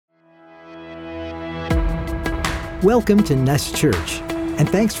Welcome to Nest Church, and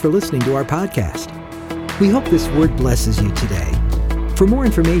thanks for listening to our podcast. We hope this word blesses you today. For more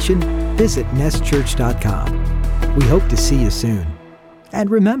information, visit nestchurch.com. We hope to see you soon.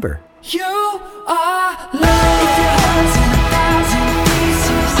 And remember, you are loved. If your heart's in 1,000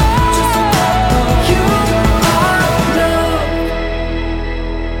 pieces, just remember, you are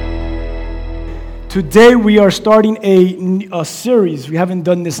loved. Today we are starting a series. We haven't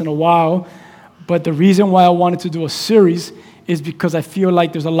done this in a while, but the reason why I wanted to do a series is because I feel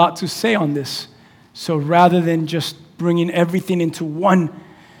like there's a lot to say on this. So rather than just bringing everything into one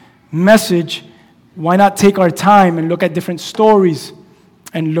message, why not take our time and look at different stories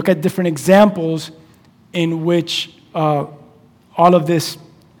and look at different examples in which all of this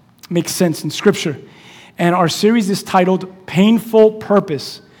makes sense in Scripture. And our series is titled Painful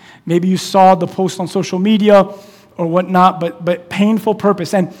Purpose. Maybe you saw the post on social media or whatnot, but painful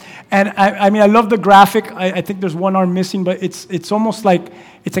purpose. And I mean, I love the graphic. I think there's one arm missing, but it's almost like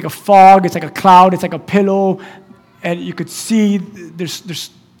it's like a fog, it's like a cloud, it's like a pillow, and you could see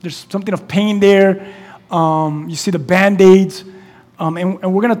there's something of pain there. You see the Band-Aids, and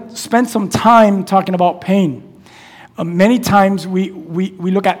we're gonna spend some time talking about pain. Many times we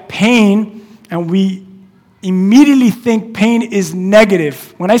look at pain and we immediately think pain is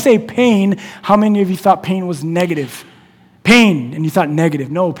negative. When I say pain, how many of you thought pain was negative? Pain, and you thought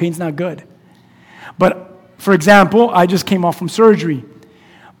negative. No, pain's not good. But for example, I just came off from surgery.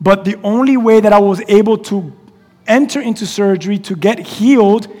 But the only way that I was able to enter into surgery to get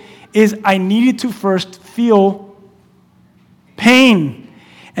healed is I needed to first feel pain.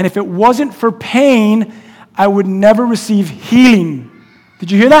 And if it wasn't for pain, I would never receive healing.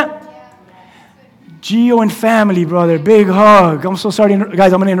 Did you hear that? Gio and family, brother. Big hug. I'm so sorry.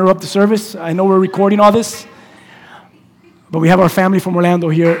 Guys, I'm going to interrupt the service. I know we're recording all this. But we have our family from Orlando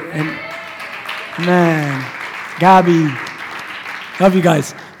here. And man, Gabby. Love you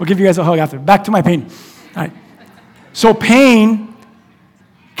guys. We'll give you guys a hug after. Back to my pain. All right. So pain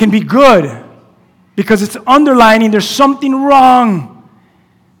can be good because it's underlining there's something wrong.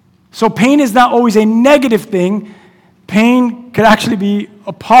 So pain is not always a negative thing. Pain could actually be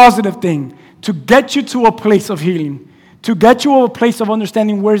a positive thing to get you to a place of healing, to get you to a place of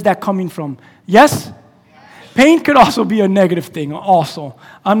understanding where's that coming from. Yes? Pain could also be a negative thing also.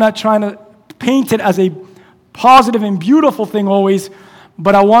 I'm not trying to paint it as a positive and beautiful thing always,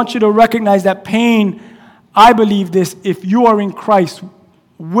 but I want you to recognize that pain, I believe this, if you are in Christ,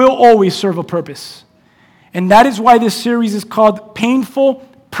 will always serve a purpose. And that is why this series is called Painful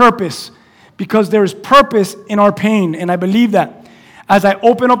Purpose, because there is purpose in our pain, and I believe that. As I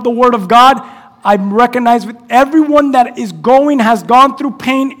open up the Word of God, I recognize with everyone that has gone through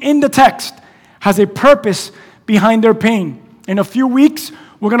pain in the text, has a purpose behind their pain. In a few weeks,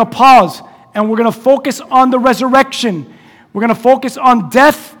 we're going to pause, and we're going to focus on the resurrection. We're going to focus on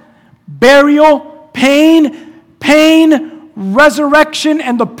death, burial, pain, resurrection,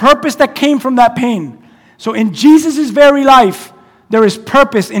 and the purpose that came from that pain. So in Jesus' very life, there is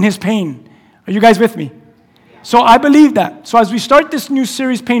purpose in his pain. Are you guys with me? So I believe that. So as we start this new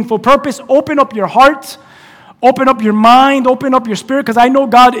series, Painful Purpose, open up your heart, open up your mind, open up your spirit, because I know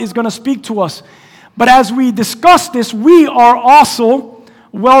God is going to speak to us. But as we discuss this, we are also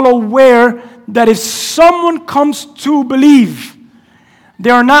well aware that if someone comes to believe, they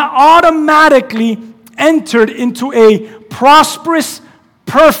are not automatically entered into a prosperous,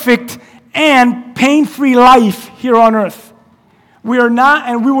 perfect, and pain-free life here on earth. We are not,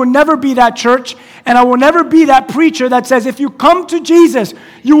 and we will never be that church, and I will never be that preacher that says, if you come to Jesus,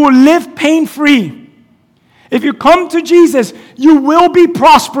 you will live pain-free. If you come to Jesus, you will be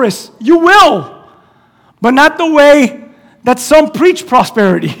prosperous. You will. But not the way that some preach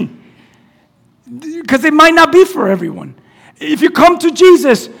prosperity. Because it might not be for everyone. If you come to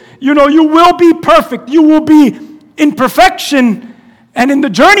Jesus, you will be perfect. You will be in perfection and in the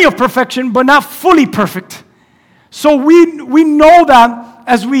journey of perfection, but not fully perfect. So we know that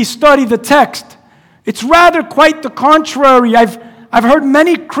as we study the text. It's rather quite the contrary. I've heard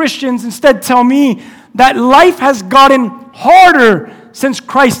many Christians instead tell me that life has gotten harder since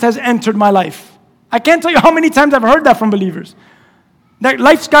Christ has entered my life. I can't tell you how many times I've heard that from believers. That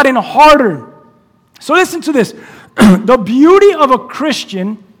life's gotten harder. So listen to this. The beauty of a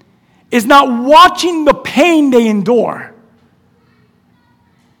Christian is not watching the pain they endure,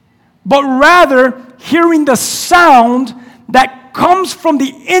 but rather hearing the sound that comes from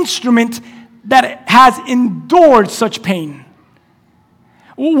the instrument that has endured such pain.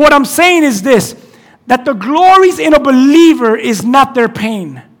 What I'm saying is this, that the glories in a believer is not their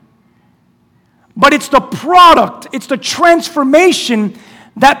pain, but it's the product, it's the transformation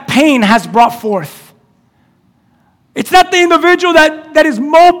that pain has brought forth. It's not the individual that is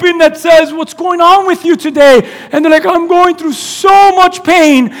moping, that says, what's going on with you today? And they're like, I'm going through so much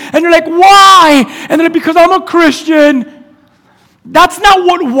pain. And you're like, why? And they're like, because I'm a Christian. That's not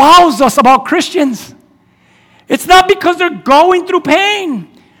what wows us about Christians. It's not because they're going through pain,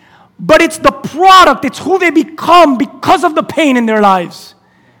 but it's the product, it's who they become because of the pain in their lives.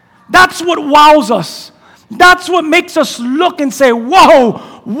 That's what wows us. That's what makes us look and say, whoa,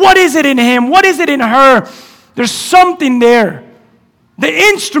 what is it in him? What is it in her? There's something there. The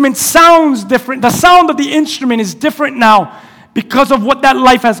instrument sounds different. The sound of the instrument is different now because of what that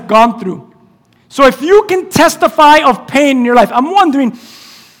life has gone through. So if you can testify of pain in your life, I'm wondering,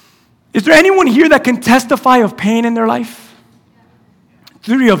 is there anyone here that can testify of pain in their life?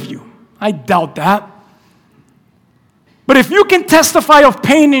 3 of you. I doubt that. But if you can testify of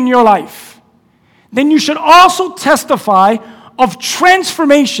pain in your life, then you should also testify of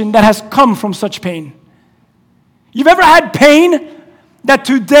transformation that has come from such pain. You've ever had pain that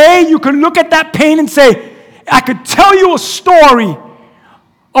today you can look at that pain and say, I could tell you a story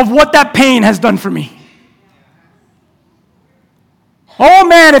of what that pain has done for me. Oh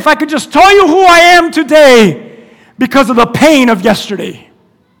man, if I could just tell you who I am today because of the pain of yesterday.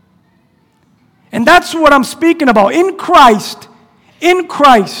 And that's what I'm speaking about. In Christ,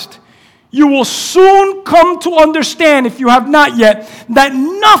 you will soon come to understand, if you have not yet, that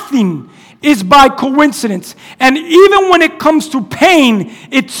nothing is by coincidence. And even when it comes to pain,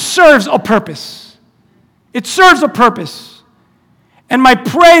 it serves a purpose. It serves a purpose. And my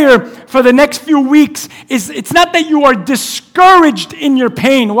prayer for the next few weeks is it's not that you are discouraged in your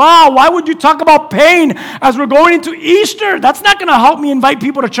pain. Wow, why would you talk about pain as we're going into Easter? That's not going to help me invite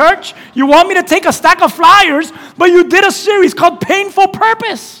people to church. You want me to take a stack of flyers, but you did a series called Painful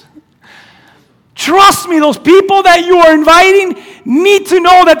Purpose. Trust me, those people that you are inviting need to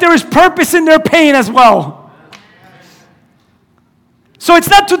know that there is purpose in their pain as well. So it's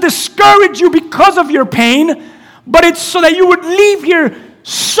not to discourage you because of your pain, but it's so that you would leave here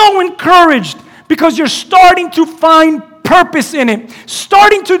so encouraged because you're starting to find purpose in it.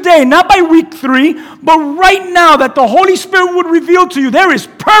 Starting today, not by week 3, but right now, that the Holy Spirit would reveal to you, there is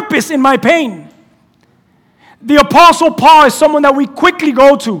purpose in my pain. The Apostle Paul is someone that we quickly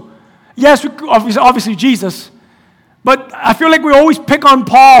go to. Yes, obviously Jesus, but I feel like we always pick on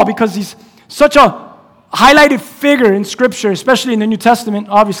Paul because he's such a highlighted figure in Scripture, especially in the New Testament,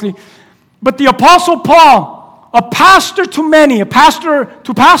 obviously. But the Apostle Paul, a pastor to many, a pastor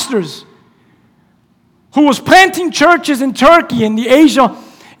to pastors, who was planting churches in Turkey and the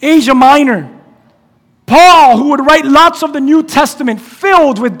Asia Minor. Paul, who would write lots of the New Testament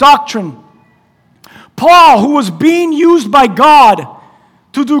filled with doctrine. Paul, who was being used by God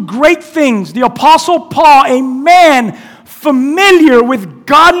to do great things. The Apostle Paul, a man familiar with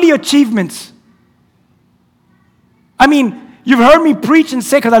godly achievements. I mean, you've heard me preach and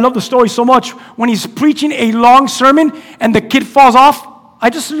say, because I love the story so much, when he's preaching a long sermon and the kid falls off. I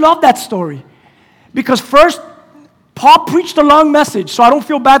just love that story. Because first, Paul preached a long message, so I don't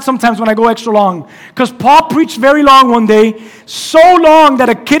feel bad sometimes when I go extra long. Because Paul preached very long one day, so long that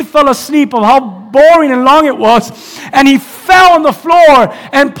a kid fell asleep of how boring and long it was, and he fell on the floor,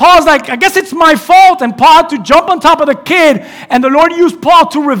 and Paul's like, I guess it's my fault, and Paul had to jump on top of the kid, and the Lord used Paul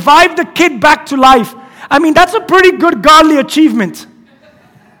to revive the kid back to life. I mean, that's a pretty good godly achievement.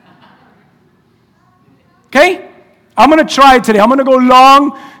 Okay? I'm going to try it today. I'm going to go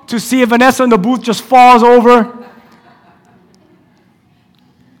long to see if Vanessa in the booth just falls over.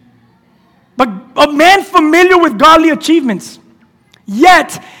 But a man familiar with godly achievements.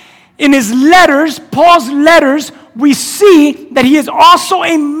 Yet, in his letters, Paul's letters, we see that he is also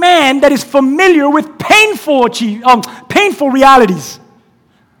a man that is familiar with painful realities.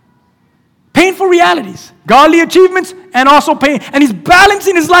 Painful realities. Godly achievements and also pain. And he's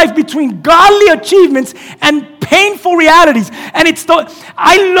balancing his life between godly achievements and painful realities. And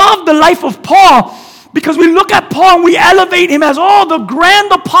I love the life of Paul because we look at Paul and we elevate him as, the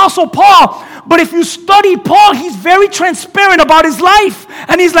grand apostle Paul. But if you study Paul, he's very transparent about his life.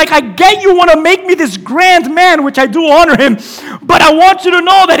 And he's like, I get you want to make me this grand man, which I do honor him. But I want you to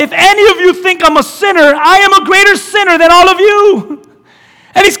know that if any of you think I'm a sinner, I am a greater sinner than all of you.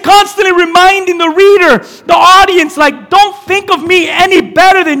 And he's constantly reminding the reader, the audience, like, don't think of me any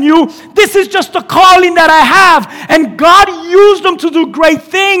better than you. This is just a calling that I have. And God used them to do great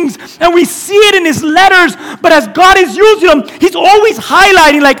things. And we see it in his letters. But as God is using them, he's always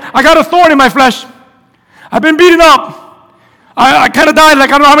highlighting, like, I got a thorn in my flesh. I've been beaten up. I kind of died, like,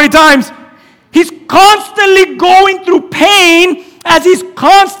 I don't know how many times. He's constantly going through pain as he's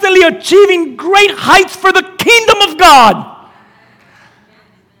constantly achieving great heights for the kingdom of God.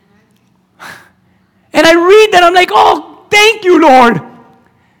 And I read that, I'm like, oh, thank you, Lord.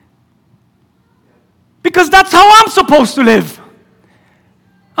 Because that's how I'm supposed to live.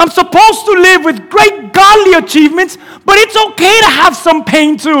 I'm supposed to live with great godly achievements, but it's okay to have some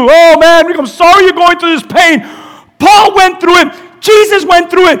pain too. Oh man, Rigo, I'm sorry you're going through this pain. Paul went through it. Jesus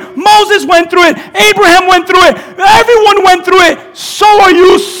went through it. Moses went through it. Abraham went through it. Everyone went through it. So are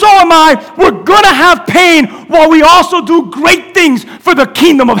you. So am I. We're going to have pain while we also do great things for the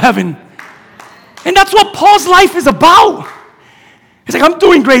kingdom of heaven. And that's what Paul's life is about. He's like, I'm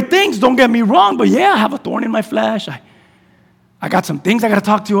doing great things. Don't get me wrong. But yeah, I have a thorn in my flesh. I got some things I got to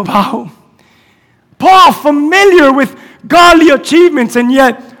talk to you about. Paul, familiar with godly achievements and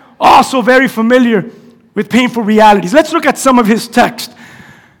yet also very familiar with painful realities. Let's look at some of his text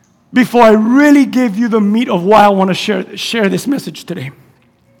before I really give you the meat of why I want to share this message today.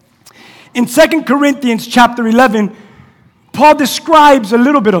 In 2 Corinthians chapter 11, Paul describes a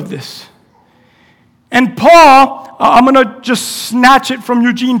little bit of this. And Paul, I'm going to just snatch it from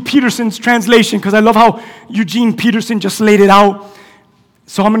Eugene Peterson's translation because I love how Eugene Peterson just laid it out.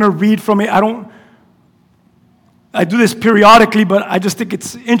 So I'm going to read from it. I do this periodically, but I just think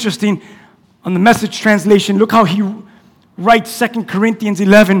it's interesting. On the Message translation, look how he writes 2 Corinthians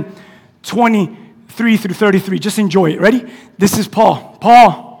 11, 23 through 33. Just enjoy it. Ready? This is Paul.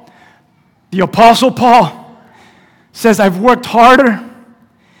 Paul, the Apostle Paul, says, I've worked harder.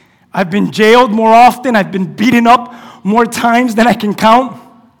 I've been jailed more often. I've been beaten up more times than I can count.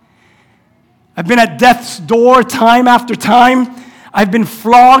 I've been at death's door time after time. I've been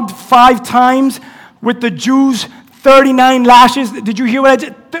flogged 5 times with the Jews, 39 lashes. Did you hear what I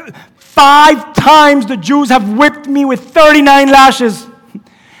did? 5 times the Jews have whipped me with 39 lashes.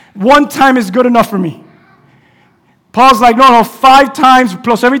 1 time is good enough for me. Paul's like, no, 5 times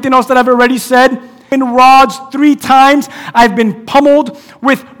plus everything else that I've already said. Been rods 3 times. I've been pummeled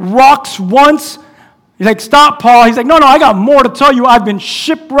with rocks once. He's like, stop, Paul. He's like, no, I got more to tell you. I've been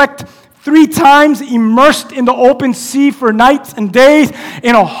shipwrecked 3 times, immersed in the open sea for nights and days,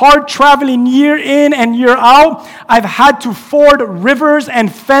 in a hard traveling year in and year out. I've had to ford rivers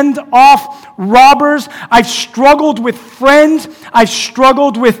and fend off robbers. I've struggled with friends. I've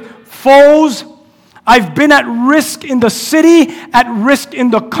struggled with foes. I've been at risk in the city, at risk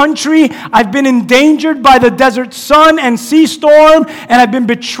in the country. I've been endangered by the desert sun and sea storm, and I've been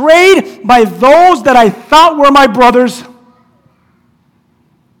betrayed by those that I thought were my brothers.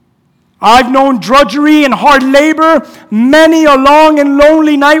 I've known drudgery and hard labor, many a long and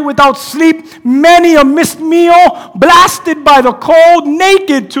lonely night without sleep, many a missed meal, blasted by the cold,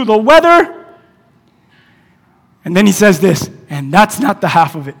 naked to the weather. And then he says this, and that's not the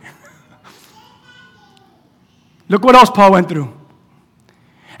half of it. Look what else Paul went through.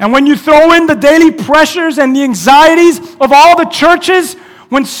 And when you throw in the daily pressures and the anxieties of all the churches,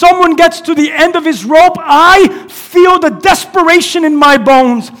 when someone gets to the end of his rope, I feel the desperation in my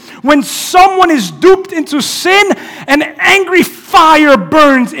bones. When someone is duped into sin, an angry fire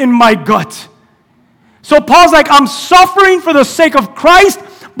burns in my gut. So Paul's like, I'm suffering for the sake of Christ,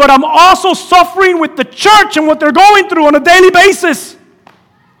 but I'm also suffering with the church and what they're going through on a daily basis.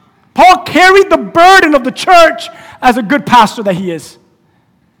 Paul carried the burden of the church as a good pastor that he is.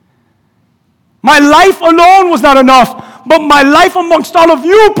 My life alone was not enough, but my life amongst all of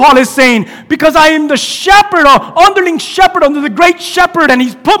you, Paul is saying, because I am the shepherd, or underling shepherd under the great shepherd, and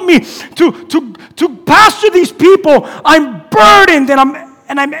he's put me to pastor these people. I'm burdened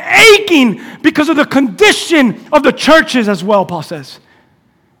and I'm aching because of the condition of the churches as well, Paul says.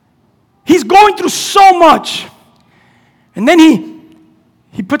 He's going through so much. And then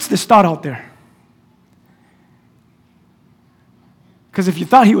he puts this thought out there. Because if you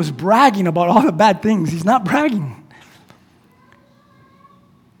thought he was bragging about all the bad things, he's not bragging.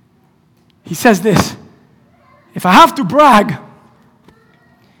 He says this, if I have to brag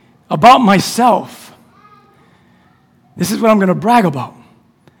about myself, this is what I'm going to brag about.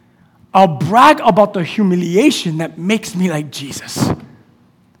 I'll brag about the humiliation that makes me like Jesus.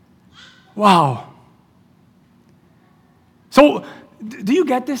 Wow. So, do you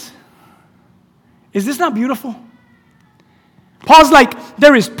get this? Is this not beautiful? Paul's like,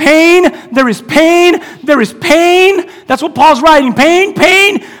 there is pain, there is pain, there is pain. That's what Paul's writing. Pain,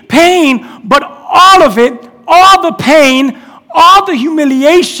 pain, pain. But all of it, all the pain, all the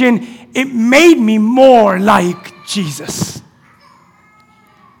humiliation, it made me more like Jesus.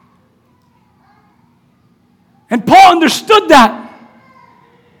 And Paul understood that.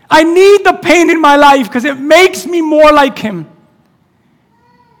 I need the pain in my life because it makes me more like him.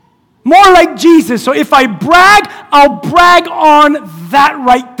 More like Jesus. So if I brag, I'll brag on that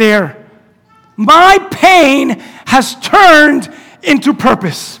right there. My pain has turned into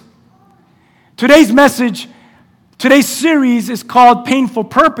purpose. Today's message, today's series is called Painful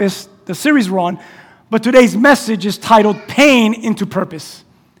Purpose, the series we're on, but today's message is titled Pain into Purpose.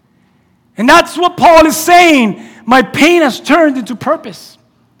 And that's what Paul is saying. My pain has turned into purpose.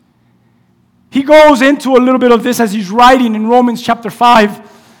 He goes into a little bit of this as he's writing in Romans chapter 5.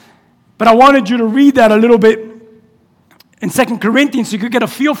 But I wanted you to read that a little bit in 2 Corinthians so you could get a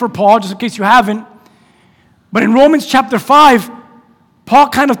feel for Paul, just in case you haven't. But in Romans chapter 5, Paul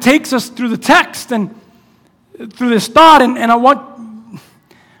kind of takes us through the text and through this thought. And I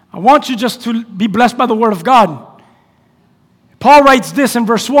want you just to be blessed by the word of God. Paul writes this in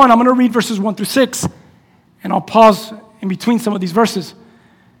verse 1. I'm going to read verses 1 through 6. And I'll pause in between some of these verses.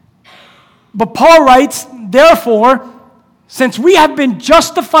 But Paul writes, therefore, since we have been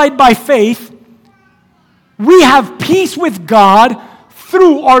justified by faith, we have peace with God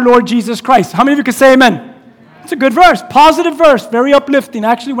through our Lord Jesus Christ. How many of you can say amen? It's a good verse, positive verse, very uplifting.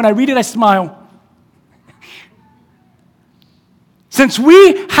 Actually, when I read it, I smile. Since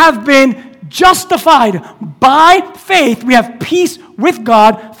we have been justified by faith, we have peace with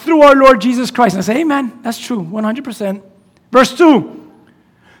God through our Lord Jesus Christ. And I say, amen, that's true, 100%. Verse 2.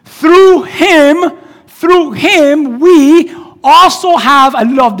 Through him, we also have, I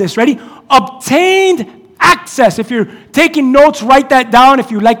love this, ready? Obtained access. If you're taking notes, write that down.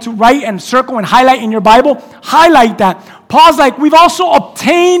 If you like to write and circle and highlight in your Bible, highlight that. Paul's like, we've also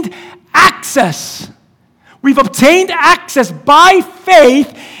obtained access. We've obtained access by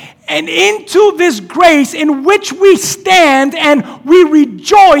faith and into this grace in which we stand, and we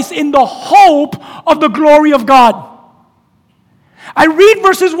rejoice in the hope of the glory of God. I read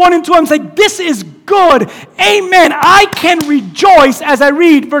verses 1 and 2, I'm like, this is good. Amen. I can rejoice as I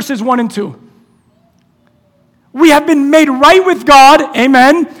read verses 1 and 2. We have been made right with God.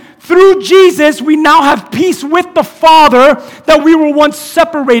 Amen. Through Jesus, we now have peace with the Father that we were once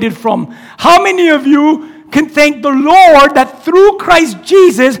separated from. How many of you can thank the Lord that through Christ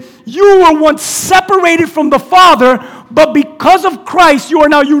Jesus, you were once separated from the Father, but because of Christ, you are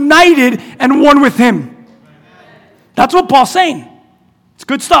now united and one with Him? That's what Paul's saying. It's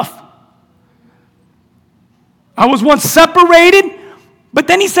good stuff. I was once separated, but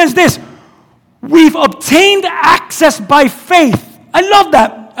then he says this, we've obtained access by faith. I love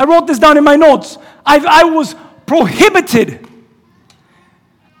that. I wrote this down in my notes. I was prohibited.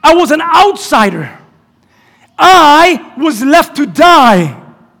 I was an outsider. I was left to die.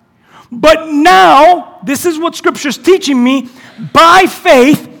 But now, this is what Scripture's teaching me, by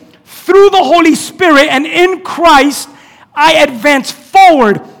faith, through the Holy Spirit and in Christ, I advance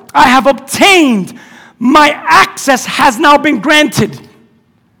forward. I have obtained. My access has now been granted.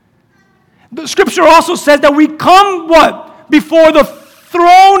 The Scripture also says that we come, what? Before the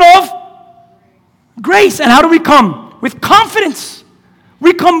throne of grace. And how do we come? With confidence.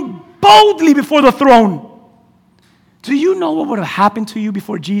 We come boldly before the throne. Do you know what would have happened to you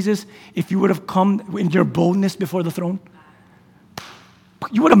before Jesus if you would have come in your boldness before the throne?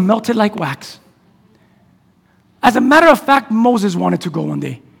 You would have melted like wax. As a matter of fact, Moses wanted to go one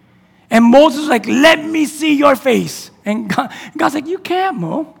day. And Moses was like, let me see your face. And God's like, you can't,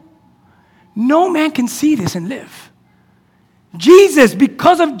 Mo. No man can see this and live. Jesus,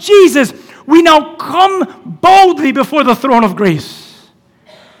 because of Jesus, we now come boldly before the throne of grace.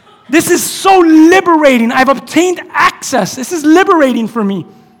 This is so liberating. I've obtained access. This is liberating for me.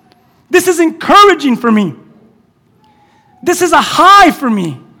 This is encouraging for me. This is a high for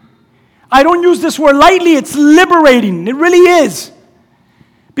me. I don't use this word lightly. It's liberating. It really is.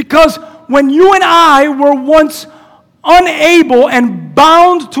 Because when you and I were once unable and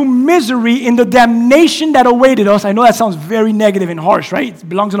bound to misery in the damnation that awaited us, I know that sounds very negative and harsh, right? It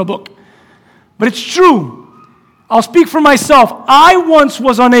belongs in a book. But it's true. I'll speak for myself. I once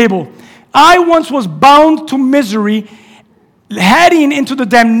was unable. I once was bound to misery, heading into the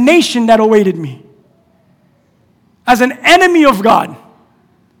damnation that awaited me as an enemy of God.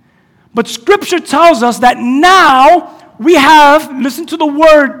 But Scripture tells us that now we have, listen to the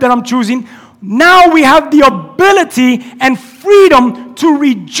word that I'm choosing, now we have the ability and freedom to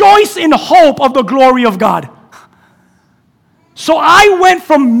rejoice in hope of the glory of God. So I went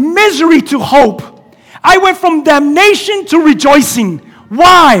from misery to hope. I went from damnation to rejoicing.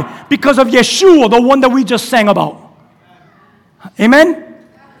 Why? Because of Yeshua, the one that we just sang about. Amen?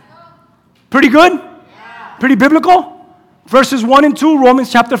 Pretty good? Pretty biblical? Verses 1 and 2,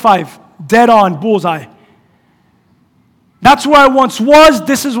 Romans chapter 5. Dead on, bullseye. That's where I once was.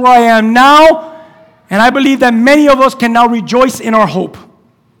 This is where I am now. And I believe that many of us can now rejoice in our hope.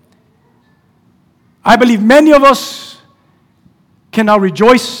 I believe many of us can now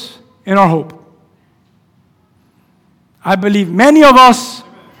rejoice in our hope. I believe many of us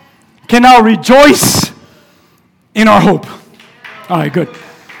can now rejoice in our hope. All right, good.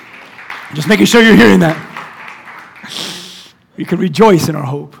 Just making sure you're hearing that. We can rejoice in our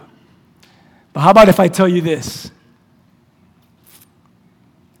hope. But how about if I tell you this?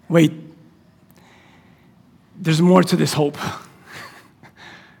 Wait, there's more to this hope.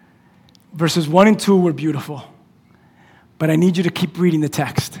 Verses 1 and 2 were beautiful. But I need you to keep reading the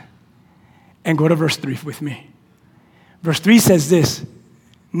text and go to verse 3 with me. Verse 3 says this,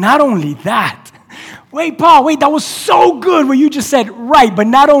 not only that. Wait, Paul, that was so good what you just said. Right, but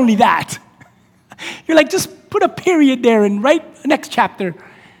not only that. You're like, just put a period there and write the next chapter.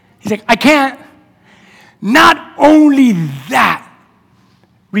 He's like, I can't. Not only that.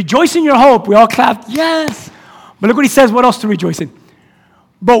 Rejoice in your hope. We all clapped, yes. But look what he says, what else to rejoice in?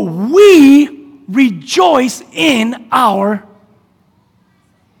 But we rejoice in our...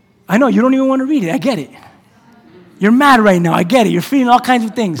 I know, you don't even want to read it. I get it. You're mad right now. I get it. You're feeling all kinds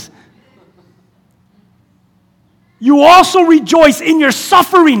of things. You also rejoice in your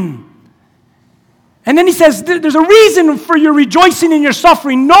suffering. And then he says, there's a reason for your rejoicing in your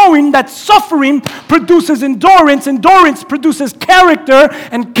suffering, knowing that suffering produces endurance, endurance produces character,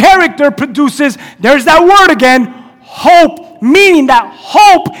 and character produces, there's that word again, hope, meaning that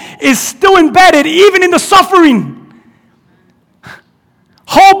hope is still embedded even in the suffering.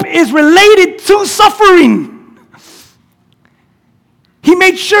 Hope is related to suffering. He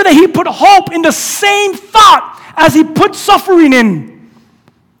made sure that he put hope in the same thought as he put suffering in.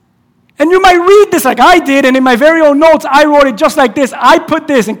 And you might read this like I did, and in my very own notes, I wrote it just like this. I put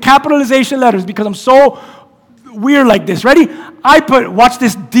this in capitalization letters because I'm so weird like this. Ready? Watch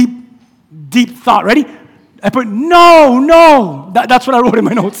this deep thought. Ready? I put, no. That's what I wrote in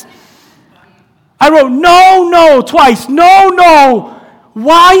my notes. I wrote, no, twice. No.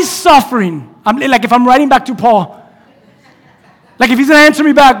 Why suffering? Like if I'm writing back to Paul. Like if he's going to answer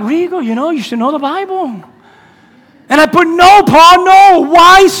me back, Rigo, you should know the Bible. And I put, no, Paul, no.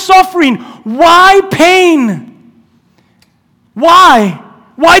 Why suffering? Why pain? Why?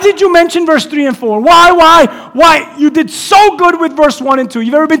 Why did you mention verse 3 and 4? Why? You did so good with verse 1 and 2.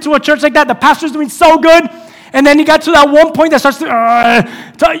 You've ever been to a church like that? The pastor's doing so good. And then he got to that one point that starts to,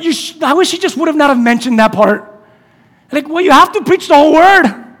 I wish he just would have not have mentioned that part. Like, well, you have to preach the whole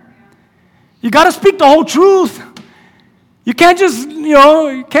word. You got to speak the whole truth. You can't just,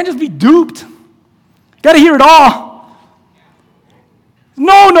 be duped. You got to hear it all.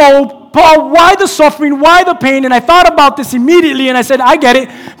 No, Paul, why the suffering? Why the pain? And I thought about this immediately, and I said, I get it,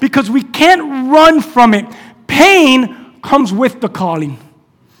 because we can't run from it. Pain comes with the calling.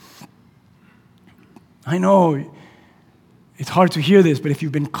 I know it's hard to hear this, but if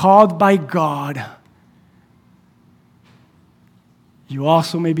you've been called by God, you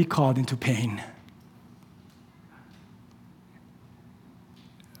also may be called into pain.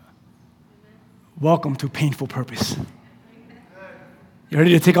 Welcome to painful purpose. You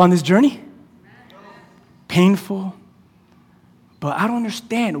ready to take on this journey? Painful. But I don't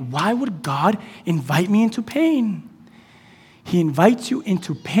understand. Why would God invite me into pain? He invites you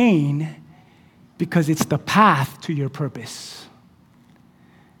into pain because it's the path to your purpose.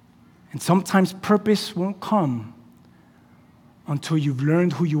 And sometimes purpose won't come until you've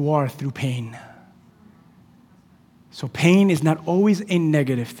learned who you are through pain. So pain is not always a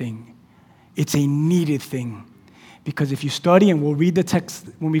negative thing. It's a needed thing. Because if you study, and we'll read the text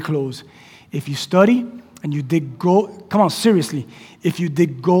when we close, if you study and you dig gold, come on, seriously, if you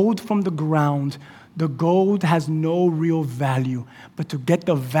dig gold from the ground, the gold has no real value. But to get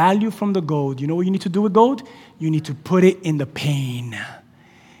the value from the gold, you know what you need to do with gold? You need to put it in the pain.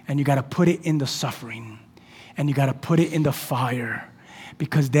 And you got to put it in the suffering. And you got to put it in the fire.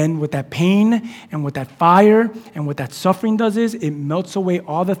 Because then with that pain and with that fire and what that suffering does is it melts away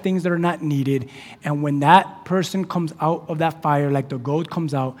all the things that are not needed. And when that person comes out of that fire, like the gold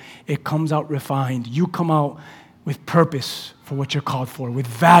comes out, it comes out refined. You come out with purpose for what you're called for, with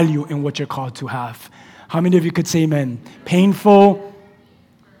value in what you're called to have. How many of you could say amen? Painful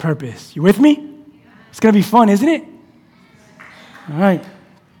purpose. You with me? It's going to be fun, isn't it? All right.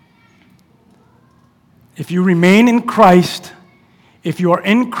 If you remain in Christ, if you are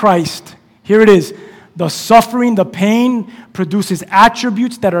in Christ, here it is. The suffering, the pain produces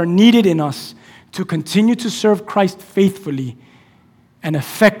attributes that are needed in us to continue to serve Christ faithfully and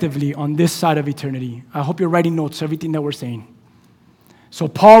effectively on this side of eternity. I hope you're writing notes, everything that we're saying. So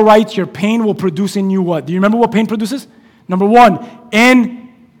Paul writes, your pain will produce in you what? Do you remember what pain produces? Number 1,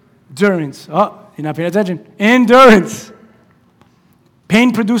 endurance. Oh, you're not paying attention. Endurance.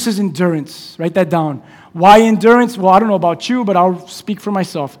 Pain produces endurance. Write that down. Why endurance? Well, I don't know about you, but I'll speak for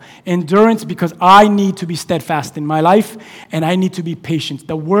myself. Endurance because I need to be steadfast in my life, and I need to be patient.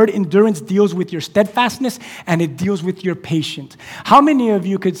 The word endurance deals with your steadfastness, and it deals with your patience. How many of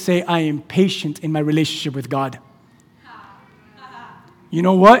you could say, I am patient in my relationship with God? You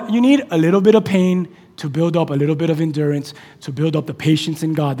know what? You need a little bit of pain to build up a little bit of endurance, to build up the patience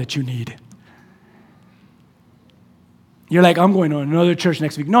in God that you need. You're like, I'm going to another church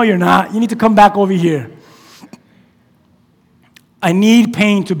next week. No, you're not. You need to come back over here. I need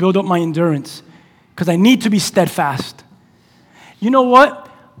pain to build up my endurance because I need to be steadfast. You know what?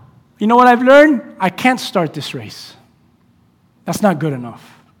 You know what I've learned? I can't start this race. That's not good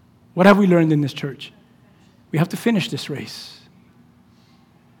enough. What have we learned in this church? We have to finish this race.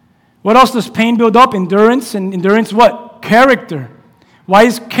 What else does pain build up? Endurance. And endurance what? Character. Why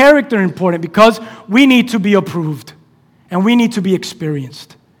is character important? Because we need to be approved. And we need to be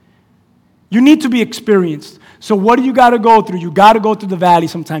experienced. You need to be experienced. So what do you got to go through? You got to go through the valley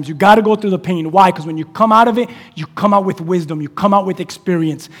sometimes. You got to go through the pain. Why? Because when you come out of it, you come out with wisdom. You come out with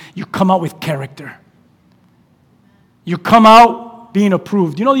experience. You come out with character. You come out being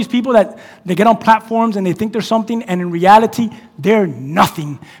approved. You know these people that they get on platforms and they think they're something, and in reality, they're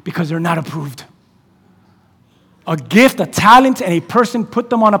nothing because they're not approved. A gift, a talent, and a person put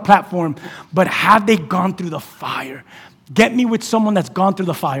them on a platform, but have they gone through the fire? Get me with someone that's gone through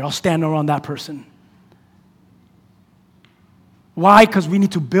the fire. I'll stand around that person. Why? Because we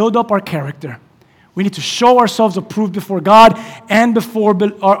need to build up our character. We need to show ourselves approved before God and before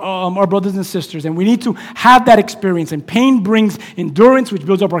our brothers and sisters. And we need to have that experience. And pain brings endurance, which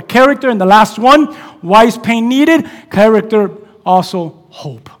builds up our character. And the last one, why is pain needed? Character, also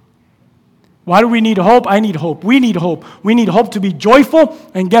hope. Why do we need hope? I need hope. We need hope. We need hope to be joyful.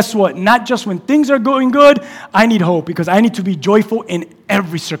 And guess what? Not just when things are going good. I need hope because I need to be joyful in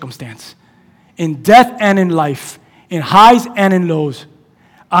every circumstance. In death and in life. In highs and in lows.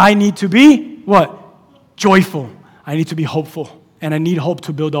 I need to be, what? Joyful. I need to be hopeful. And I need hope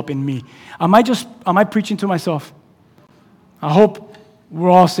to build up in me. Am I preaching to myself? I hope we're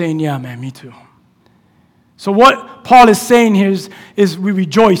all saying, yeah, man, me too. So what Paul is saying here is we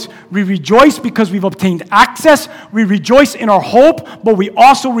rejoice. We rejoice because we've obtained access. We rejoice in our hope, but we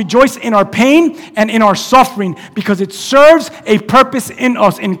also rejoice in our pain and in our suffering because it serves a purpose in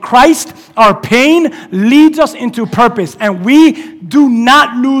us. In Christ, our pain leads us into purpose, and we do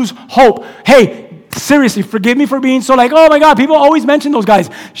not lose hope. Hey, seriously, forgive me for being so like, oh my God, people always mention those guys.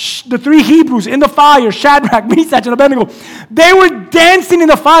 The three Hebrews in the fire, Shadrach, Meshach, and Abednego. They were dancing in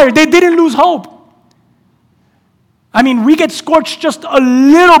the fire. They didn't lose hope. I mean, we get scorched just a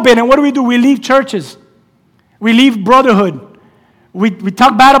little bit, and what do? We leave churches. We leave brotherhood. We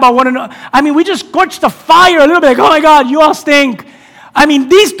talk bad about one another. I mean, we just scorched the fire a little bit, like, oh my God, you all stink. I mean,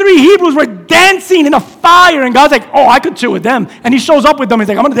 these three Hebrews were dancing in a fire, and God's like, oh, I could chill with them. And he shows up with them, he's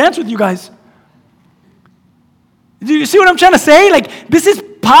like, I'm going to dance with you guys. Do you see what I'm trying to say? Like, this is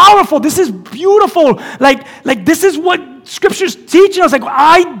powerful. This is beautiful. Like this is what Scripture's teaching us. Like,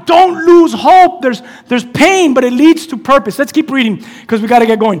 I don't lose hope. There's pain, but it leads to purpose. Let's keep reading because we got to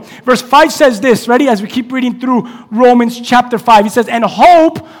get going. Verse 5 says this. Ready? As we keep reading through Romans chapter 5. He says, and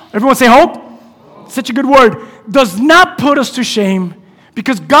hope, everyone say hope. Such a good word. Does not put us to shame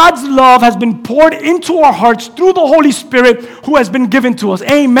because God's love has been poured into our hearts through the Holy Spirit who has been given to us.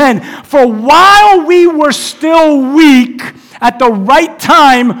 Amen. For while we were still weak, at the right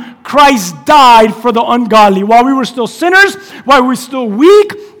time, Christ died for the ungodly. While we were still sinners, while we were still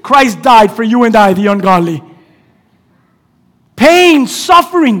weak, Christ died for you and I, the ungodly. Pain,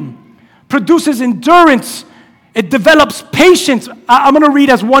 suffering produces endurance. It develops patience. I'm going to read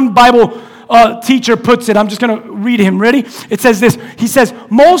as one Bible teacher puts it. I'm just going to read him. Ready? It says this. He says,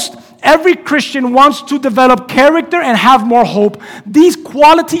 every Christian wants to develop character and have more hope. These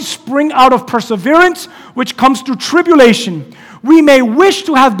qualities spring out of perseverance, which comes through tribulation. We may wish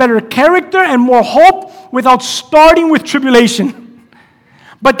to have better character and more hope without starting with tribulation.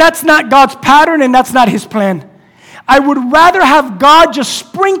 But that's not God's pattern and that's not His plan. I would rather have God just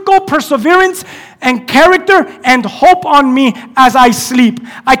sprinkle perseverance and character and hope on me as I sleep.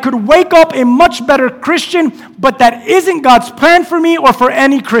 I could wake up a much better Christian, but that isn't God's plan for me or for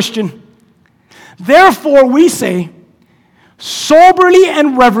any Christian. Therefore, we say, soberly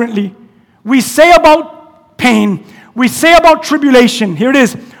and reverently, we say about pain, we say about tribulation, here it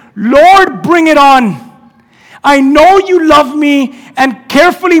is, Lord, bring it on. I know you love me and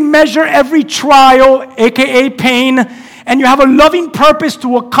carefully measure every trial, aka pain, and you have a loving purpose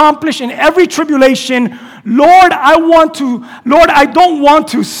to accomplish in every tribulation, Lord, I don't want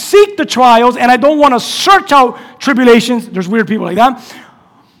to seek the trials, and I don't want to search out tribulations. There's weird people like that.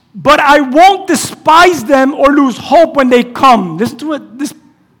 But I won't despise them or lose hope when they come. Listen to what this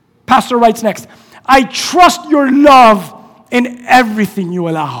pastor writes next. I trust your love in everything you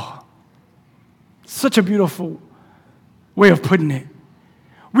allow. Such a beautiful way of putting it.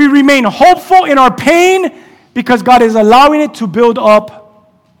 We remain hopeful in our pain because God is allowing it to build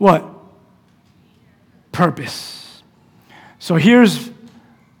up what? Purpose. So here's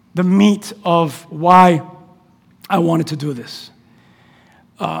the meat of why I wanted to do this.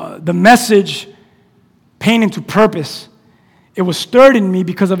 The message, Pain into Purpose, it was stirred in me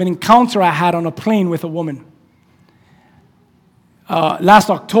because of an encounter I had on a plane with a woman. Last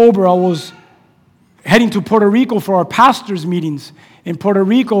October, I was heading to Puerto Rico for our pastors' meetings in Puerto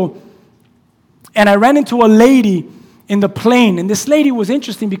Rico, and I ran into a lady in the plane, and this lady was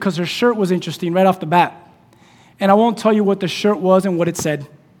interesting because her shirt was interesting right off the bat. And I won't tell you what the shirt was and what it said,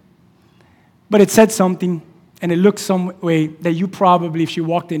 but it said something, and it looked some way that you probably, if she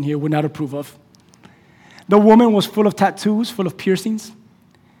walked in here, would not approve of. The woman was full of tattoos, full of piercings.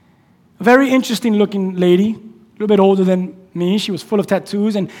 A very interesting-looking lady, a little bit older than me. She was full of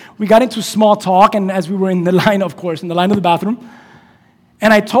tattoos, and we got into small talk, and as we were in the line, of course, in the line of the bathroom,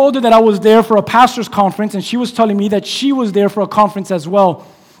 and I told her that I was there for a pastor's conference, and she was telling me that she was there for a conference as well.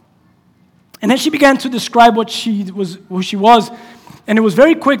 And then she began to describe who she was, and it was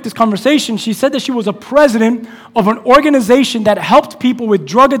very quick, this conversation. She said that she was a president of an organization that helped people with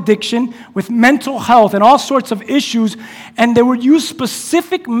drug addiction, with mental health, and all sorts of issues, and they would use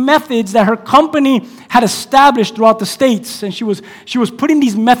specific methods that her company had established throughout the states, and she was putting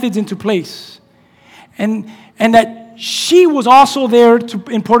these methods into place. And that she was also there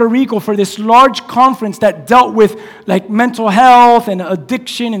in Puerto Rico for this large conference that dealt with like mental health and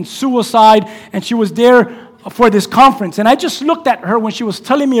addiction and suicide, and she was there for this conference. And I just looked at her when she was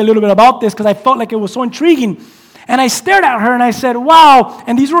telling me a little bit about this because I felt like it was so intriguing. And I stared at her and I said, wow,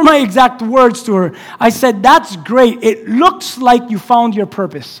 and these were my exact words to her. I said, that's great. It looks like you found your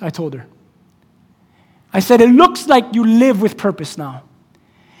purpose, I told her. I said, it looks like you live with purpose now.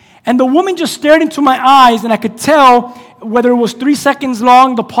 And the woman just stared into my eyes, and I could tell, whether it was 3 seconds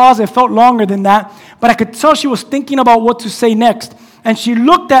long, the pause, it felt longer than that, but I could tell she was thinking about what to say next. And she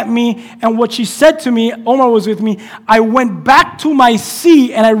looked at me, and what she said to me, Omar was with me, I went back to my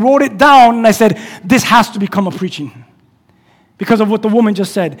seat, and I wrote it down, and I said, this has to become a preaching, because of what the woman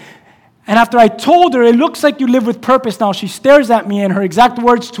just said. And after I told her, it looks like you live with purpose now, she stares at me, and her exact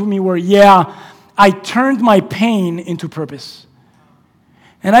words to me were, yeah, I turned my pain into purpose.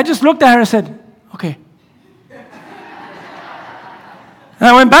 And I just looked at her and said, okay. And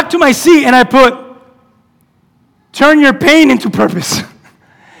I went back to my seat and I put, turn your pain into purpose.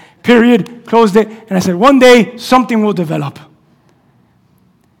 Period. Closed it. And I said, one day, something will develop.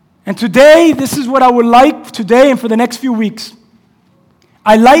 And today, this is what I would like today and for the next few weeks.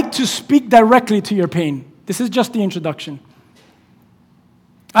 I like to speak directly to your pain. This is just the introduction.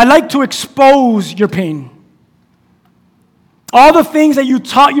 I like to expose your pain. All the things that you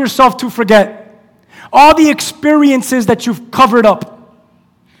taught yourself to forget. All the experiences that you've covered up.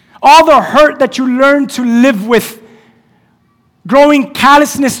 All the hurt that you learned to live with. Growing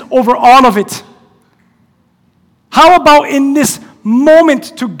callousness over all of it. How about in this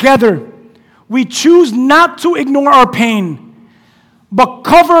moment together, we choose not to ignore our pain, but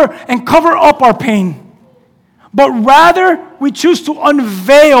cover up our pain. But rather, we choose to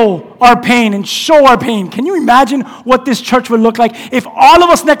unveil our pain and show our pain. Can you imagine what this church would look like if all of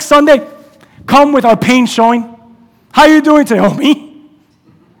us next Sunday come with our pain showing? How are you doing today? Oh, me?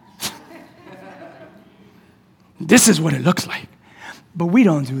 This is what it looks like. But we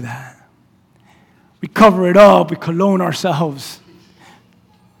don't do that. We cover it up. We cologne ourselves.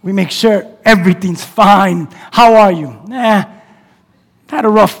 We make sure everything's fine. How are you? Had a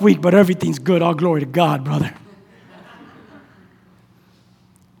rough week, but everything's good. All glory to God, brother.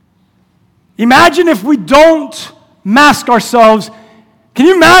 Imagine if we don't mask ourselves. Can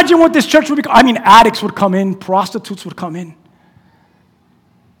you imagine what this church would become? I mean, addicts would come in, prostitutes would come in.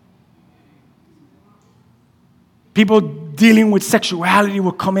 People dealing with sexuality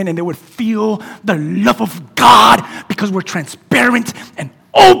would come in and they would feel the love of God because we're transparent and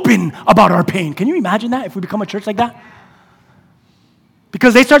open about our pain. Can you imagine that if we become a church like that?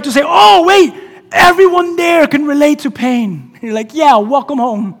 Because they start to say, oh, wait, everyone there can relate to pain. And you're like, yeah, welcome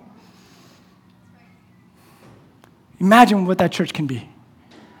home. Imagine what that church can be.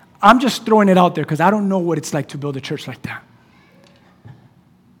 I'm just throwing it out there because I don't know what it's like to build a church like that.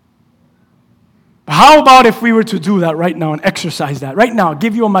 But how about if we were to do that right now and exercise that? Right now,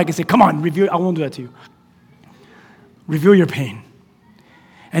 give you a mic and say, come on, reveal. I won't do that to you. Reveal your pain.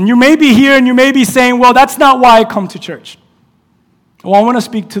 And you may be here and you may be saying, well, that's not why I come to church. Well, I want to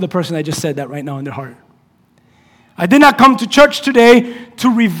speak to the person that just said that right now in their heart. I did not come to church today to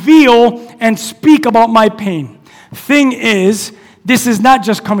reveal and speak about my pain. Thing is, this is not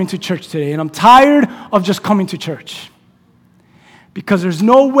just coming to church today, and I'm tired of just coming to church. Because there's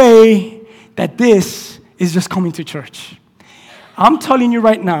no way that this is just coming to church. I'm telling you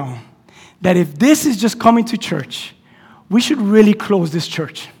right now that if this is just coming to church, we should really close this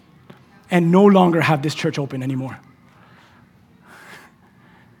church and no longer have this church open anymore.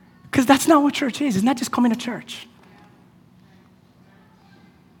 Because that's not what church is. It's not just coming to church.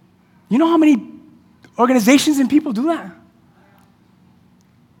 You know how many organizations and people do that?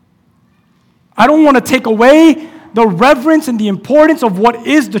 I don't want to take away the reverence and the importance of what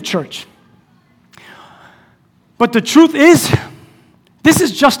is the church. But the truth is, this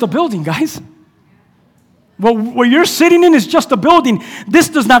is just a building, guys. What you're sitting in is just a building. This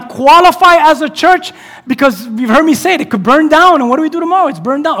does not qualify as a church because you've heard me say it could burn down. And what do we do tomorrow? It's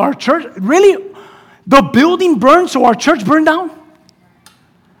burned down. Our church, really? The building burned, so our church burned down?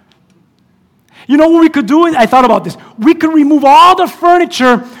 You know what we could do? I thought about this. We could remove all the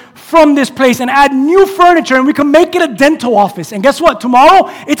furniture from this place and add new furniture, and we can make it a dental office. And guess what?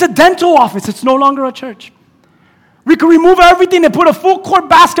 Tomorrow, it's a dental office. It's no longer a church. We could remove everything and put a full court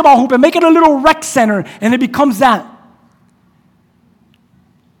basketball hoop and make it a little rec center, and it becomes that.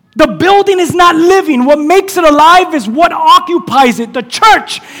 The building is not living. What makes it alive is what occupies it. The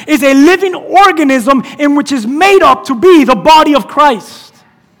church is a living organism in which is made up to be the body of Christ.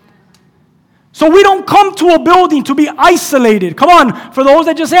 So we don't come to a building to be isolated. Come on, for those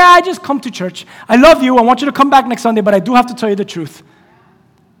that just say, I just come to church. I love you. I want you to come back next Sunday, but I do have to tell you the truth.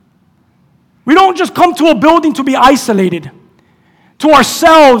 We don't just come to a building to be isolated, to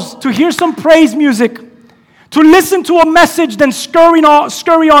ourselves, to hear some praise music, to listen to a message, then scurry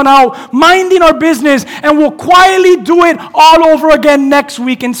on out, minding our business, and we'll quietly do it all over again next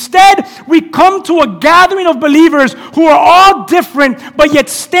week. Instead, we come to a gathering of believers who are all different, but yet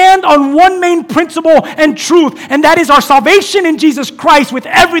stand on one main principle and truth, and that is our salvation in Jesus Christ with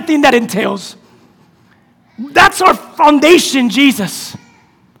everything that entails. That's our foundation, Jesus.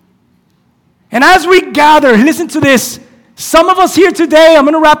 And as we gather, listen to this. Some of us here today, I'm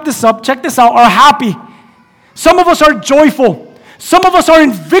going to wrap this up, check this out, are happy. Some of us are joyful. Some of us are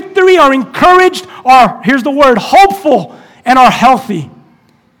in victory, are encouraged, are, here's the word, hopeful, and are healthy.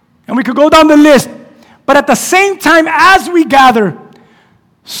 And we could go down the list. But at the same time, as we gather,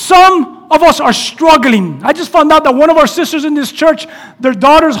 some of us are struggling. I just found out that one of our sisters in this church, their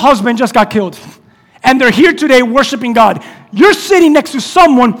daughter's husband just got killed. And they're here today worshiping God. You're sitting next to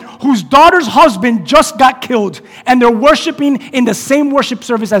someone whose daughter's husband just got killed, and they're worshiping in the same worship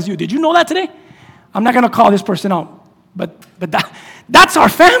service as you. Did you know that today? I'm not going to call this person out, but that's our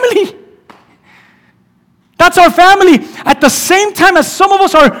family. That's our family. At the same time as some of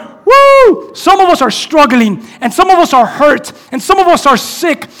us are struggling, and some of us are hurt, and some of us are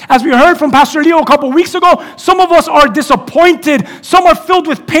sick. As we heard from Pastor Leo a couple weeks ago, some of us are disappointed. Some are filled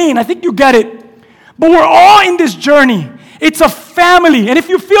with pain. I think you get it. But we're all in this journey. It's a family. And if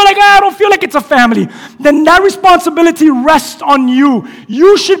you feel like, I don't feel like it's a family, then that responsibility rests on you.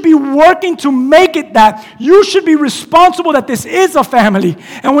 You should be working to make it that. You should be responsible that this is a family.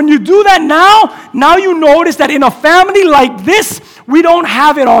 And when you do that now you notice that in a family like this, we don't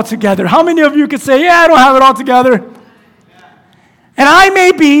have it all together. How many of you could say, yeah, I don't have it all together? And I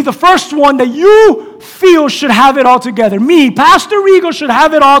may be the first one that you feel should have it all together. Me, Pastor Rigo, should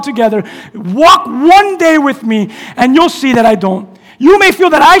have it all together. Walk one day with me, and you'll see that I don't. You may feel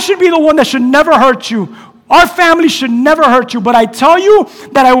that I should be the one that should never hurt you. Our family should never hurt you. But I tell you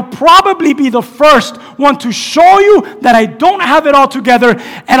that I will probably be the first one to show you that I don't have it all together,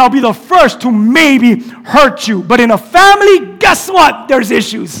 and I'll be the first to maybe hurt you. But in a family, guess what? There's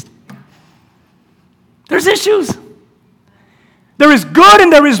issues. There's issues. There is good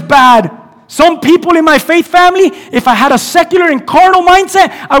and there is bad. Some people in my faith family, if I had a secular and carnal mindset,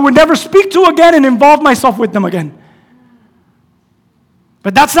 I would never speak to again and involve myself with them again.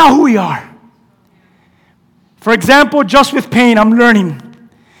 But that's not who we are. For example, just with pain, I'm learning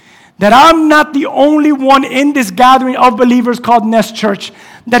that I'm not the only one in this gathering of believers called Nest Church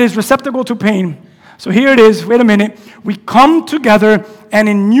that is receptacle to pain. So here it is. Wait a minute. We come together, and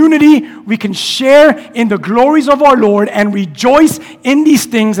in unity, we can share in the glories of our Lord and rejoice in these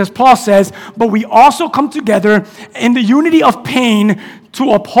things, as Paul says. But we also come together in the unity of pain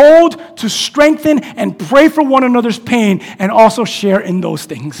to uphold, to strengthen, and pray for one another's pain, and also share in those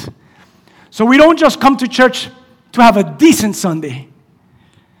things. So we don't just come to church to have a decent Sunday.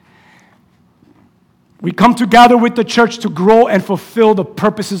 We come together with the church to grow and fulfill the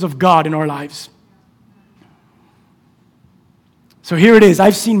purposes of God in our lives. So here it is.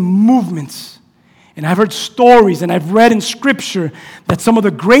 I've seen movements, and I've heard stories, and I've read in Scripture that some of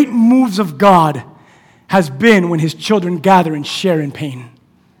the great moves of God has been when His children gather and share in pain.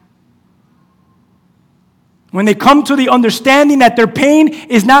 When they come to the understanding that their pain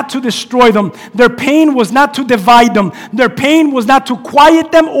is not to destroy them, their pain was not to divide them, their pain was not to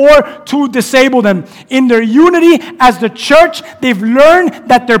quiet them or to disable them. In their unity as the church, they've learned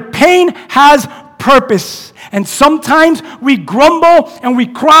that their pain has purpose. And sometimes we grumble and we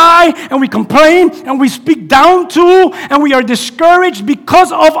cry and we complain and we speak down to and we are discouraged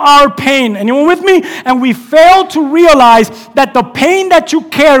because of our pain. Anyone with me? And we fail to realize that the pain that you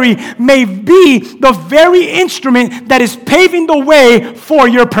carry may be the very instrument that is paving the way for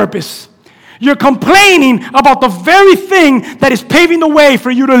your purpose. You're complaining about the very thing that is paving the way for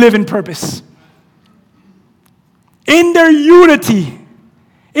you to live in purpose. In their unity,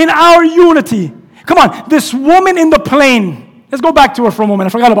 in our unity. Come on, this woman in the plane. Let's go back to her for a moment. I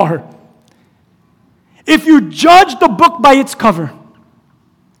forgot about her. If you judge the book by its cover,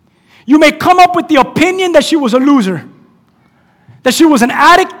 you may come up with the opinion that she was a loser, that she was an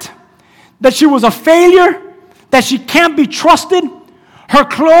addict, that she was a failure, that she can't be trusted. Her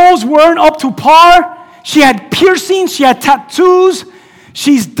clothes weren't up to par. She had piercings, she had tattoos.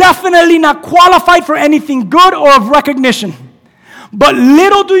 She's definitely not qualified for anything good or of recognition. But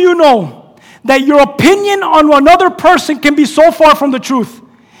little do you know that your opinion on another person can be so far from the truth.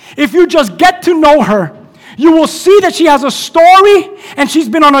 If you just get to know her, you will see that she has a story and she's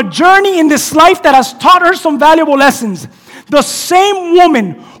been on a journey in this life that has taught her some valuable lessons. The same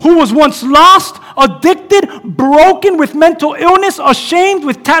woman who was once lost, addicted, broken with mental illness, ashamed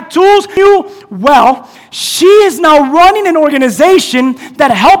with tattoos, well, she is now running an organization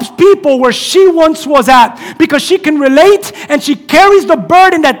that helps people where she once was at because she can relate and she carries the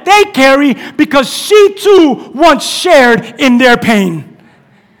burden that they carry because she too once shared in their pain.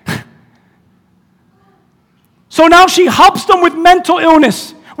 So now she helps them with mental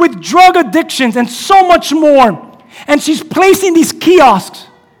illness, with drug addictions, and so much more. And she's placing these kiosks,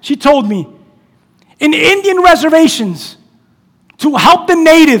 she told me, in Indian reservations to help the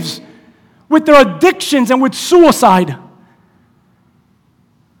natives with their addictions and with suicide.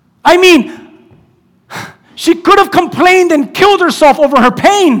 I mean, she could have complained and killed herself over her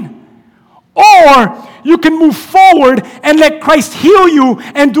pain. Or you can move forward and let Christ heal you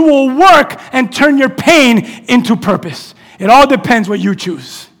and do a work and turn your pain into purpose. It all depends what you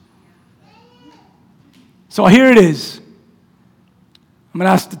choose. So here it is. I'm going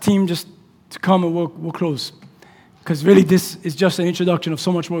to ask the team just to come and we'll close. Because really this is just an introduction of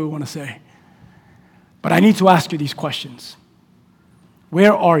so much more we want to say. But I need to ask you these questions.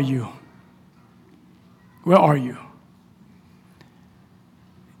 Where are you? Where are you?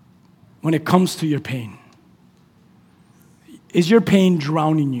 When it comes to your pain. Is your pain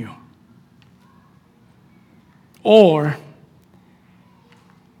drowning you? Or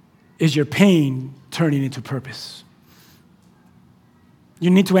is your pain turning into purpose? You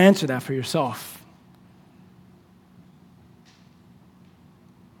need to answer that for yourself.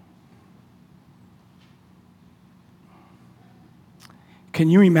 Can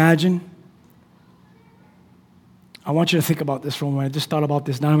you imagine? I want you to think about this for a moment. I just thought about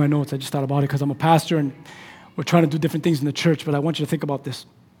this, not in my notes. I just thought about it because I'm a pastor and we're trying to do different things in the church, but I want you to think about this.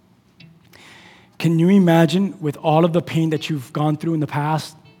 Can you imagine with all of the pain that you've gone through in the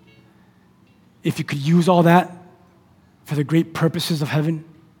past, if you could use all that for the great purposes of heaven,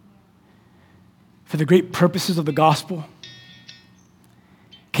 for the great purposes of the gospel?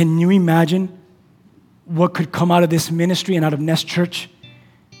 Can you imagine what could come out of this ministry and out of Nest Church?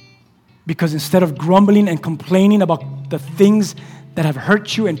 Because instead of grumbling and complaining about the things that have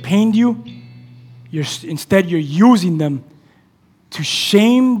hurt you and pained you, instead you're using them to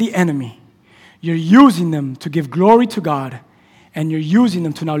shame the enemy. You're using them to give glory to God, and you're using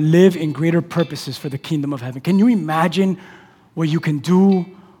them to now live in greater purposes for the kingdom of heaven. Can you imagine what you can do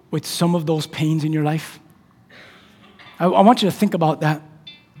with some of those pains in your life? I want you to think about that.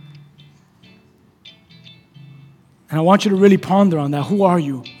 And I want you to really ponder on that. Who are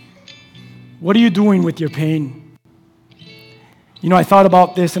you? What are you doing with your pain? You know, I thought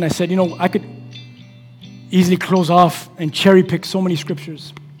about this and I said, I could easily close off and cherry pick so many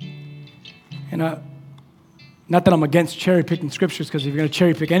scriptures. And not that I'm against cherry picking scriptures, because if you're going to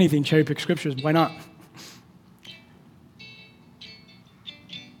cherry pick anything, cherry pick scriptures. Why not?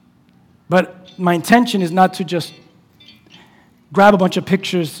 But my intention is not to just grab a bunch of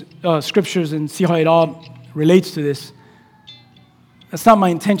scriptures, and see how it all relates to this. That's not my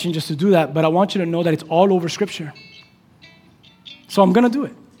intention just to do that, but I want you to know that it's all over Scripture. So I'm going to do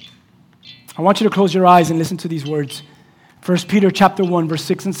it. I want you to close your eyes and listen to these words. 1 Peter chapter 1, verse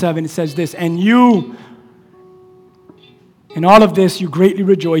 6 and 7, it says this, "And you, in all of this, you greatly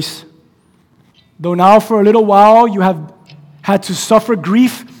rejoice, though now for a little while you have had to suffer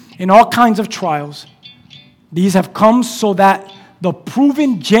grief in all kinds of trials. These have come so that the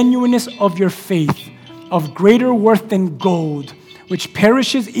proven genuineness of your faith, of greater worth than gold, which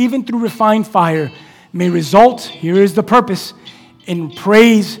perishes even through refined fire, may result," here is the purpose, "in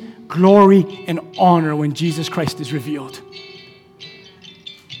praise, glory, and honor when Jesus Christ is revealed."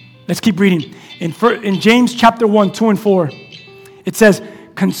 Let's keep reading. In James chapter 1, 2 and 4, it says,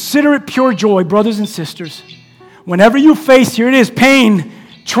 "Consider it pure joy, brothers and sisters, whenever you face," here it is, "pain,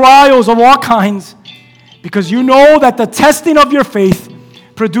 trials of all kinds, because you know that the testing of your faith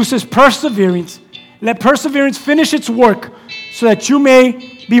produces perseverance. Let perseverance finish its work, so that you may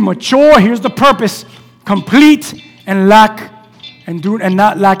be mature," here's the purpose, "complete and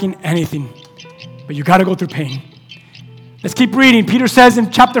not lacking anything." But you got to go through pain. Let's keep reading. Peter says in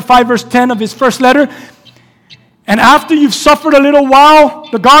chapter 5, verse 10 of his first letter, "And after you've suffered a little while,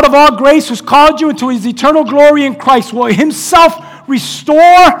 the God of all grace, who's called you into his eternal glory in Christ, will himself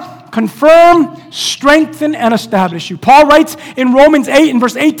restore, confirm, strengthen, and establish you." Paul writes in Romans 8 in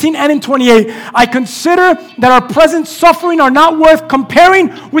verse 18 and in 28, "I consider that our present suffering are not worth comparing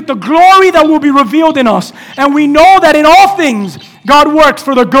with the glory that will be revealed in us. And we know that in all things God works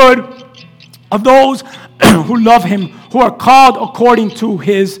for the good of those who love him, who are called according to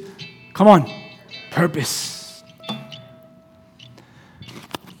his," come on, "purpose."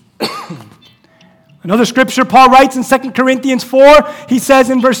 Another scripture, Paul writes in 2 Corinthians 4, he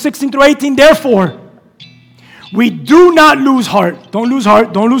says in verse 16 through 18, "Therefore, we do not lose heart." Don't lose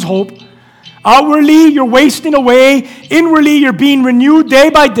heart, don't lose hope. "Outwardly, you're wasting away. Inwardly, you're being renewed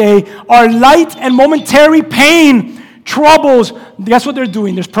day by day. Our light and momentary pain, troubles," guess what they're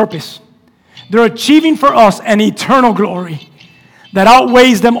doing? There's purpose. "They're achieving for us an eternal glory that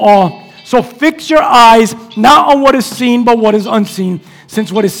outweighs them all. So fix your eyes not on what is seen, but what is unseen,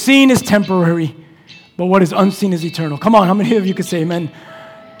 since what is seen is temporary, but what is unseen is eternal." Come on, how many of you could say amen?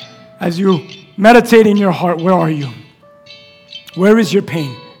 As you meditate in your heart, where are you? Where is your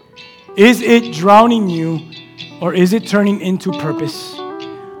pain? Is it drowning you, or is it turning into purpose?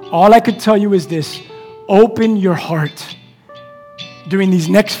 All I could tell you is this: open your heart during these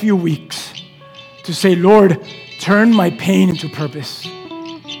next few weeks to say, "Lord, turn my pain into purpose.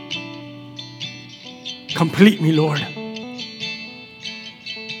 Complete me, Lord."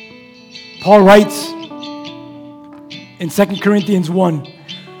 Paul writes in 2 Corinthians 1,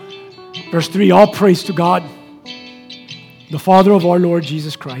 verse 3, "All praise to God, the Father of our Lord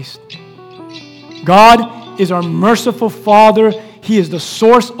Jesus Christ. God is our merciful Father. He is the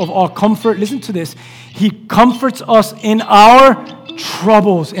source of all comfort." Listen to this. "He comforts us in our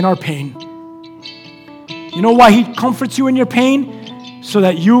troubles," in our pain. You know why he comforts you in your pain? So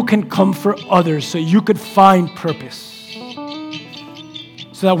that you can comfort others, so you could find purpose.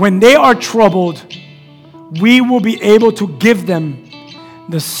 So that when they are troubled, we will be able to give them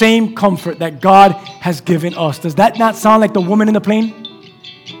the same comfort that God has given us. Does that not sound like the woman in the plane?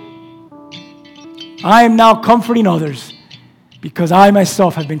 I am now comforting others because I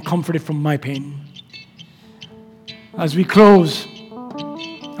myself have been comforted from my pain. As we close,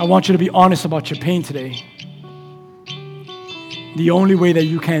 I want you to be honest about your pain today. The only way that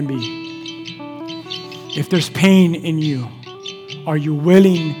you can be. If there's pain in you, are you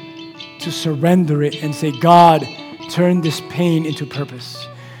willing to surrender it and say, "God, turn this pain into purpose.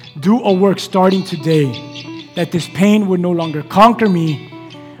 Do a work starting today that this pain would no longer conquer me,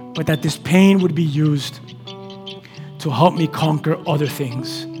 but that this pain would be used to help me conquer other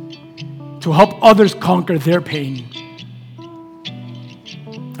things, to help others conquer their pain."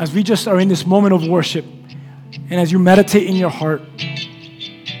 As we just are in this moment of worship, and as you meditate in your heart,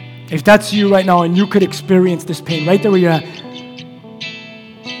 if that's you right now and you could experience this pain right there where you're at,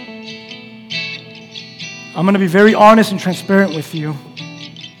 I'm going to be very honest and transparent with you.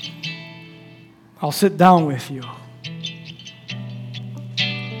 I'll sit down with you.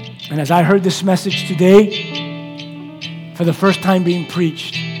 And as I heard this message today, for the first time being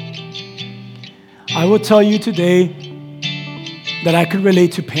preached, I will tell you today that I could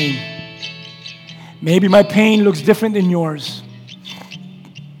relate to pain. Maybe my pain looks different than yours,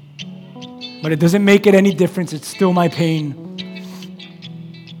 but it doesn't make it any difference. It's still my pain.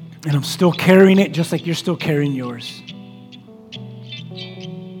 And I'm still carrying it just like you're still carrying yours.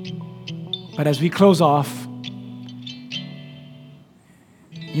 But as we close off,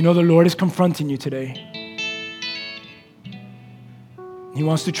 You know the Lord is confronting you today. He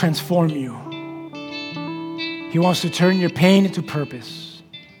wants to transform you. He wants to turn your pain into purpose.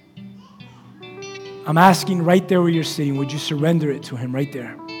 I'm asking right there where you're sitting, would you surrender it to Him right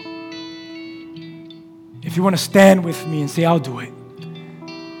there? If you want to stand with me and say, I'll do it,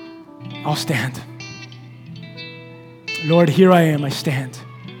 I'll stand. Lord, here I am, I stand.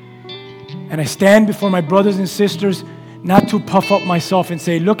 And I stand before my brothers and sisters, not to puff up myself and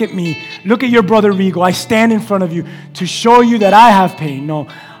say, look at me, look at your brother Rigo. I stand in front of you to show you that I have pain. No,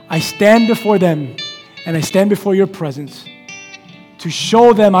 I stand before them and I stand before your presence to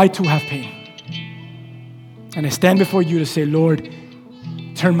show them I too have pain. And I stand before you to say, Lord,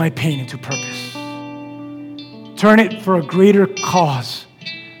 turn my pain into purpose. Turn it for a greater cause,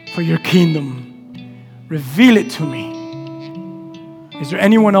 for your kingdom. Reveal it to me. Is there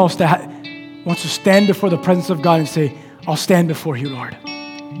anyone else that wants to stand before the presence of God and say, I'll stand before you, Lord.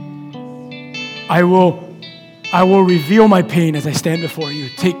 I will reveal my pain as I stand before you.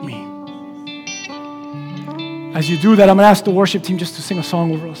 Take me. As you do that, I'm going to ask the worship team just to sing a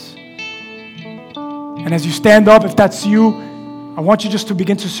song over us. And as you stand up, if that's you, I want you just to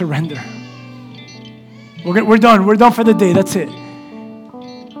begin to surrender. We're done. We're done for the day. That's it.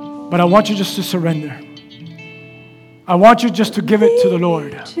 But I want you just to surrender. I want you just to give it to the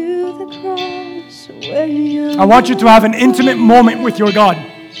Lord. I want you to have an intimate moment with your God.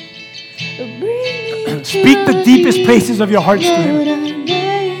 Speak the deepest places of your hearts to Him.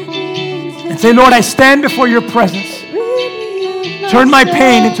 And say, Lord, I stand before your presence. Turn my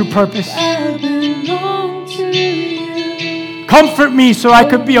pain into purpose. Comfort me so I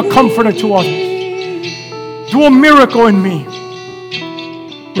could be a comforter to others. Do a miracle in me.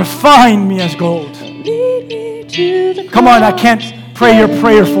 Refine me as gold. Come on, I can't pray your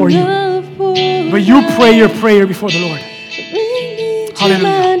prayer for you. But you pray your prayer before the Lord.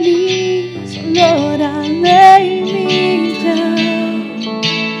 Hallelujah. Lord, I lay me down.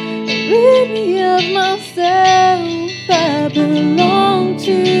 Rid me of myself. I belong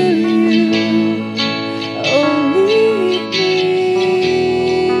to you. Oh, lead me.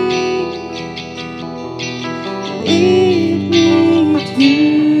 Lead me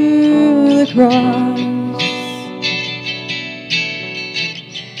to the cross.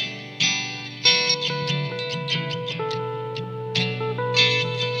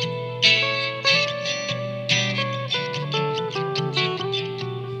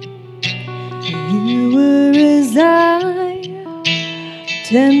 You were as I,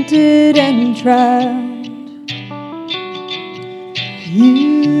 tempted and tried.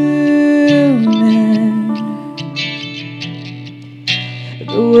 You met.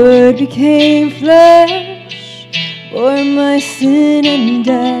 The Word became flesh, bore my sin and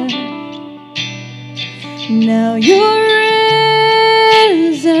death. Now you're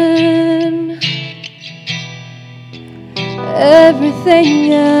risen.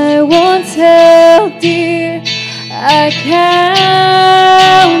 Everything I once held dear, I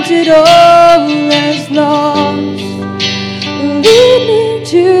count it all as lost. Lead me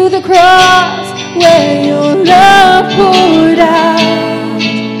to the cross where your love poured out.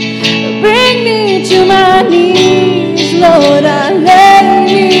 Bring me to my knees, Lord, I lay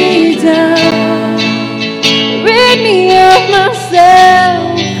me down. Rid me of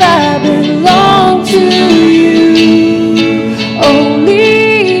myself, I belong to you. Oh,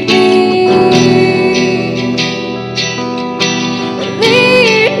 lead me,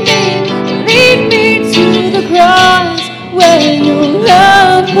 lead me to the cross where your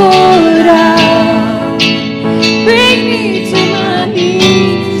love poured out. Bring me to my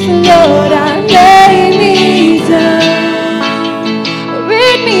knees, Lord, I lay me down.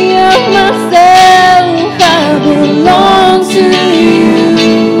 Rid me of myself, I belong to you.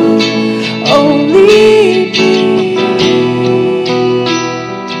 Oh, lead me.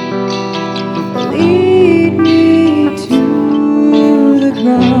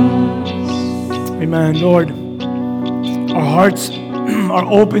 Amen. Lord, our hearts are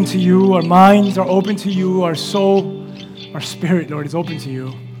open to you. Our minds are open to you. Our soul, our spirit, Lord, is open to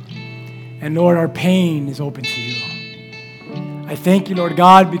you. And Lord, our pain is open to you. I thank you, Lord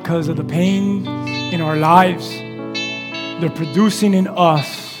God, because of the pain in our lives. They're producing in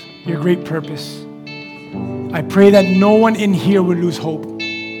us your great purpose. I pray that no one in here would lose hope.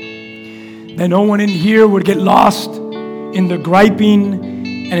 That no one in here would get lost in the griping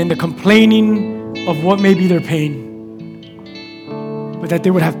and in the complaining of what may be their pain. But that they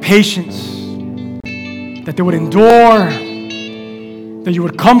would have patience, that they would endure, that you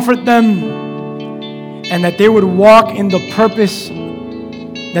would comfort them, and that they would walk in the purpose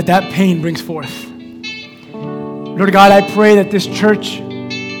that that pain brings forth. Lord God, I pray that this church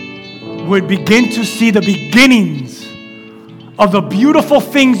would begin to see the beginnings of the beautiful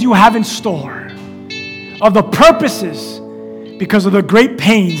things you have in store, of the purposes because of the great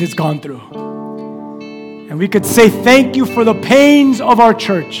pains it's gone through. And we could say thank you for the pains of our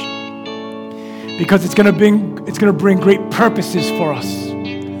church because it's going to bring great purposes for us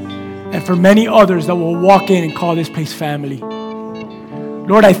and for many others that will walk in and call this place family.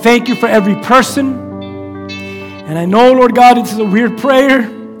 Lord, I thank you for every person. And I know, Lord God, this is a weird prayer,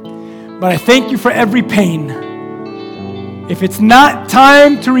 but I thank you for every pain. If it's not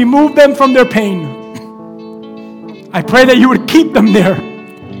time to remove them from their pain, I pray that you would keep them there,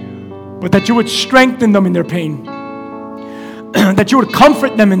 but that you would strengthen them in their pain, that you would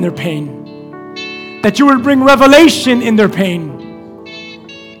comfort them in their pain, that you would bring revelation in their pain,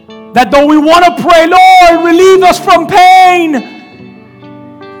 that though we want to pray, Lord, relieve us from pain,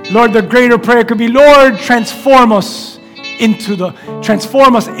 Lord, the greater prayer could be, Lord, transform us in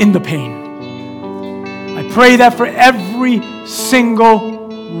the pain. I pray that for every single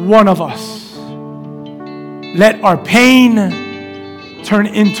one of us. Let our pain turn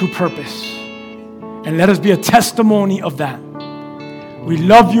into purpose. And let us be a testimony of that. We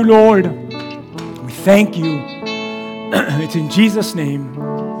love you, Lord. We thank you. It's in Jesus' name.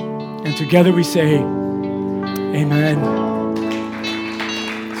 And together we say, amen.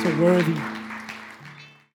 So worthy.